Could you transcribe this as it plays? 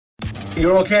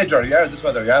You're okay, Jerry, yeah, this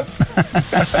weather, yeah.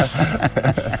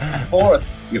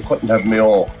 Fourth, you couldn't have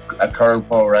Mayo at current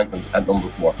power rankings at number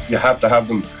 4. You have to have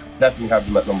them, definitely have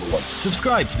them at number 1.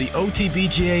 Subscribe to the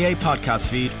OTBGAA podcast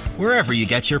feed wherever you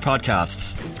get your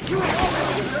podcasts.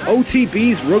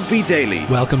 OTB's Rugby Daily.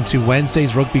 Welcome to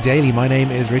Wednesday's Rugby Daily. My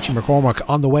name is Richie McCormack.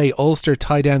 On the way, Ulster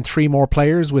tie down 3 more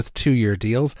players with 2-year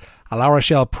deals. A La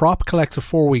Rochelle prop collects a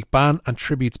 4-week ban, and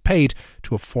tributes paid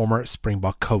to a former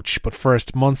Springbok coach. But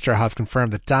first, Munster have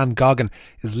confirmed that Dan Goggin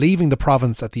is leaving the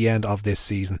province at the end of this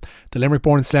season. The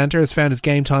Limerick-born centre has found his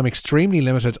game time extremely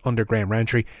limited under Graham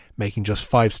Rowntree, making just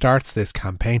 5 starts this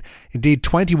campaign. Indeed,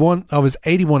 21 of his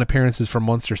 81 appearances for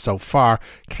Munster so far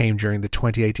came during the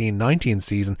 2018-19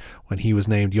 season, when he was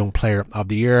named Young Player of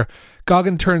the Year.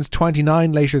 Goggin turns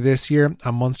 29 later this year,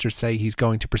 and Munster say he's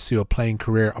going to pursue a playing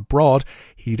career abroad.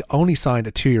 He'd only signed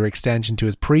a 2-year extension to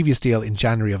his previous deal in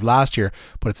January of last year,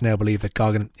 but it's now believed that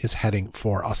Goggin is heading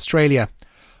for Australia.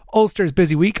 Ulster's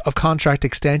busy week of contract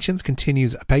extensions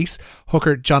continues apace.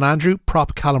 Hooker John Andrew,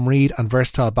 prop Callum Reid and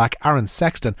versatile back Aaron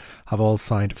Sexton have all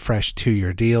signed fresh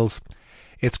 2-year deals.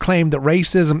 It's claimed that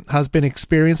racism has been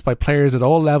experienced by players at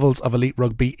all levels of elite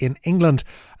rugby in England.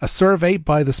 A survey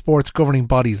by the sport's governing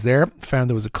bodies there found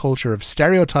there was a culture of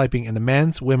stereotyping in the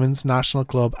men's, women's, national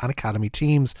club and academy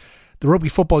teams. The Rugby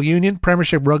Football Union,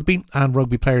 Premiership Rugby and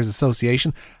Rugby Players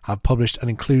Association have published an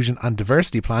inclusion and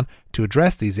diversity plan to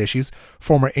address these issues.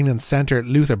 Former England centre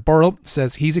Luther Burrell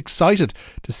says he's excited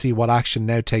to see what action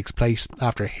now takes place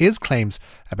after his claims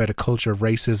about a culture of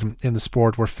racism in the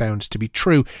sport were found to be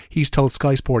true. He's told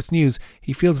Sky Sports News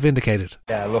he feels vindicated.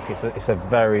 Yeah, look, it's a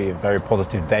very, very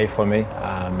positive day for me.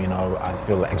 I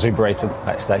feel exuberated,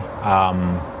 let's say.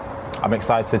 I'm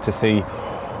excited to see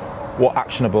what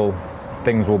actionable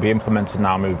things will be implemented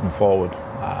now moving forward.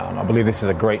 I believe this is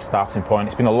a great starting point.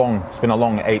 It's been a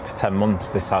long 8 to 10 months.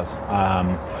 This has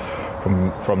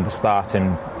from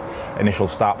the initial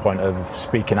start point of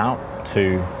speaking out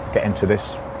to getting to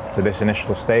this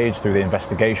initial stage through the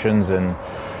investigations and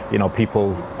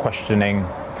people questioning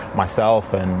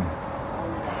myself and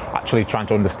actually trying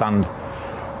to understand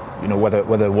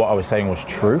whether what I was saying was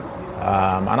true.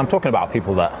 And I'm talking about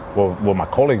people that were my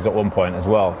colleagues at one point as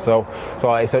well. So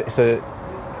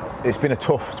it's been a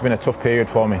tough period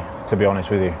for me, to be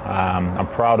honest with you. I'm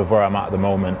proud of where I'm at the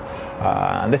moment,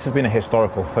 and this has been a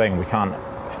historical thing. We can't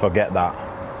forget that.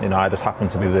 I just happen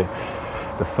to be the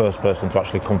first person to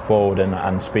actually come forward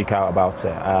and speak out about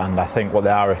it. And I think what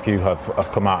the RFU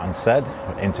have come out and said,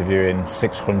 interviewing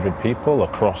 600 people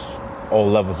across all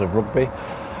levels of rugby,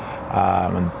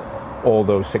 and all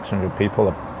those 600 people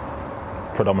have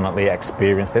predominantly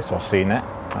experienced this or seen it,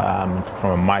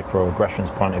 from a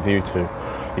microaggressions point of view to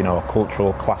a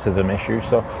cultural classism issue.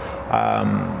 So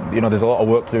there's a lot of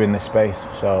work to do in this space.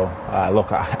 So look,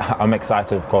 I'm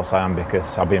excited, of course I am,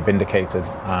 because I've been vindicated,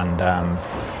 and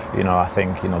I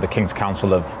think the King's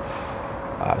Council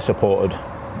have supported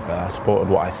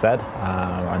what I said,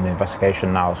 and the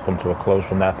investigation now has come to a close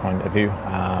from their point of view.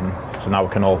 So now we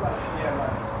can all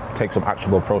take some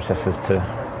actionable processes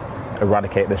to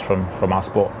eradicate this from our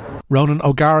sport. Ronan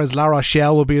O'Gara's La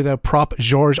Rochelle will be without prop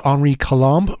Georges-Henri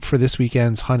Colombe for this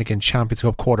weekend's Heineken Champions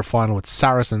Cup quarter-final with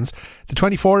Saracens. The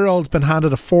 24-year-old's been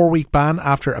handed a 4-week ban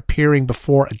after appearing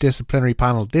before a disciplinary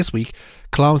panel this week.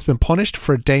 Colombe's been punished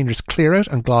for a dangerous clear-out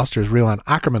and Gloucester's Ruan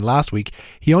Ackerman last week.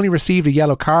 He only received a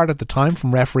yellow card at the time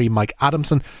from referee Mike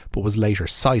Adamson, but was later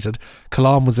cited.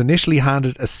 Colombe was initially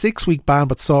handed a 6-week ban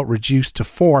but saw it reduced to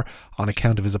 4 on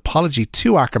account of his apology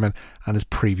to Ackerman and his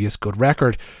previous good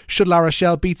record. Should La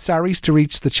Rochelle beat Saris to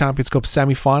reach the Champions Cup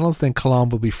semi-finals, then Colombe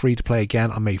will be free to play again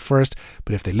on May 1st,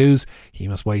 but if they lose, he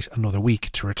must wait another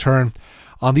week to return.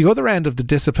 On the other end of the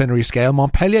disciplinary scale,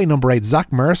 Montpellier number 8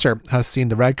 Zach Mercer has seen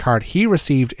the red card he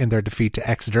received in their defeat to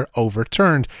Exeter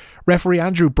overturned. Referee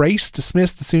Andrew Brace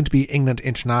dismissed the soon-to-be England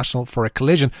international for a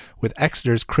collision with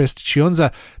Exeter's Chris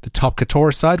Chiunza. The top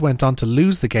Couture side went on to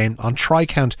lose the game on try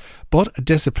count, but a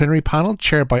disciplinary panel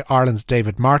chaired by Ireland's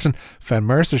David Martin found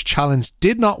Mercer's challenge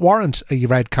did not warrant a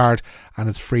red card and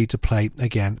is free to play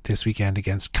again this weekend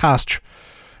against Castres.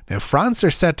 Now, France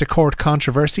are set to court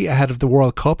controversy ahead of the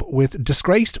World Cup, with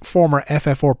disgraced former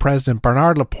FFO president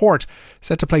Bernard Laporte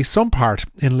set to play some part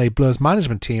in Les Bleus'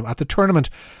 management team at the tournament.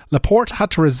 Laporte had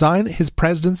to resign his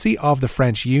presidency of the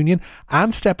French Union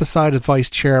and step aside as vice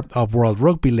chair of World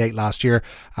Rugby late last year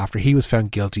after he was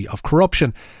found guilty of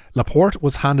corruption. Laporte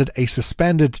was handed a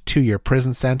suspended 2-year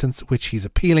prison sentence, which he's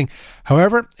appealing.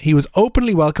 However, he was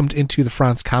openly welcomed into the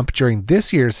France camp during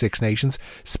this year's Six Nations,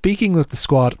 speaking with the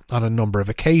squad on a number of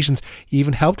occasions. He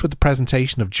even helped with the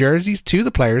presentation of jerseys to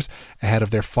the players ahead of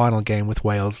their final game with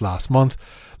Wales last month.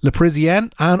 Le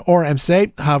Parisien and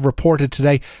RMC have reported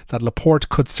today that Laporte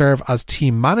could serve as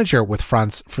team manager with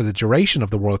France for the duration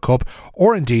of the World Cup,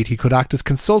 or indeed he could act as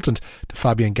consultant to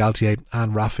Fabien Galtier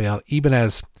and Raphael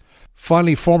Ibanez.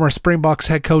 Finally, former Springboks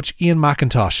head coach Ian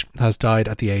McIntosh has died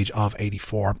at the age of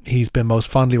 84. He's been most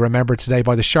fondly remembered today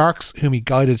by the Sharks, whom he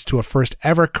guided to a first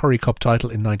ever Currie Cup title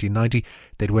in 1990.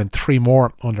 They'd win 3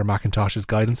 more under McIntosh's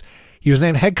guidance. He was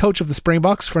named head coach of the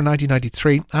Springboks for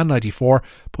 1993 and 94,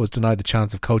 but was denied the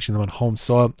chance of coaching them on home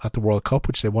soil at the World Cup,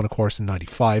 which they won, of course, in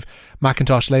 95.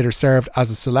 McIntosh later served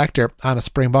as a selector and a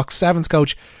Springboks Sevens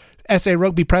coach. SA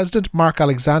Rugby president Mark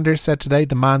Alexander said today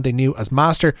the man they knew as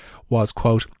Master was,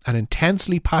 quote, an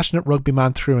intensely passionate rugby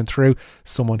man through and through,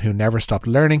 someone who never stopped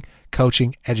learning,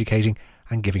 coaching, educating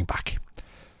and giving back.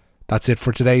 That's it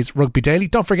for today's Rugby Daily.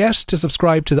 Don't forget to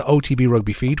subscribe to the OTB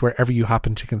Rugby feed wherever you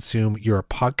happen to consume your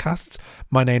podcasts.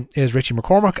 My name is Richie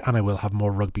McCormack and I will have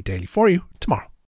more Rugby Daily for you tomorrow.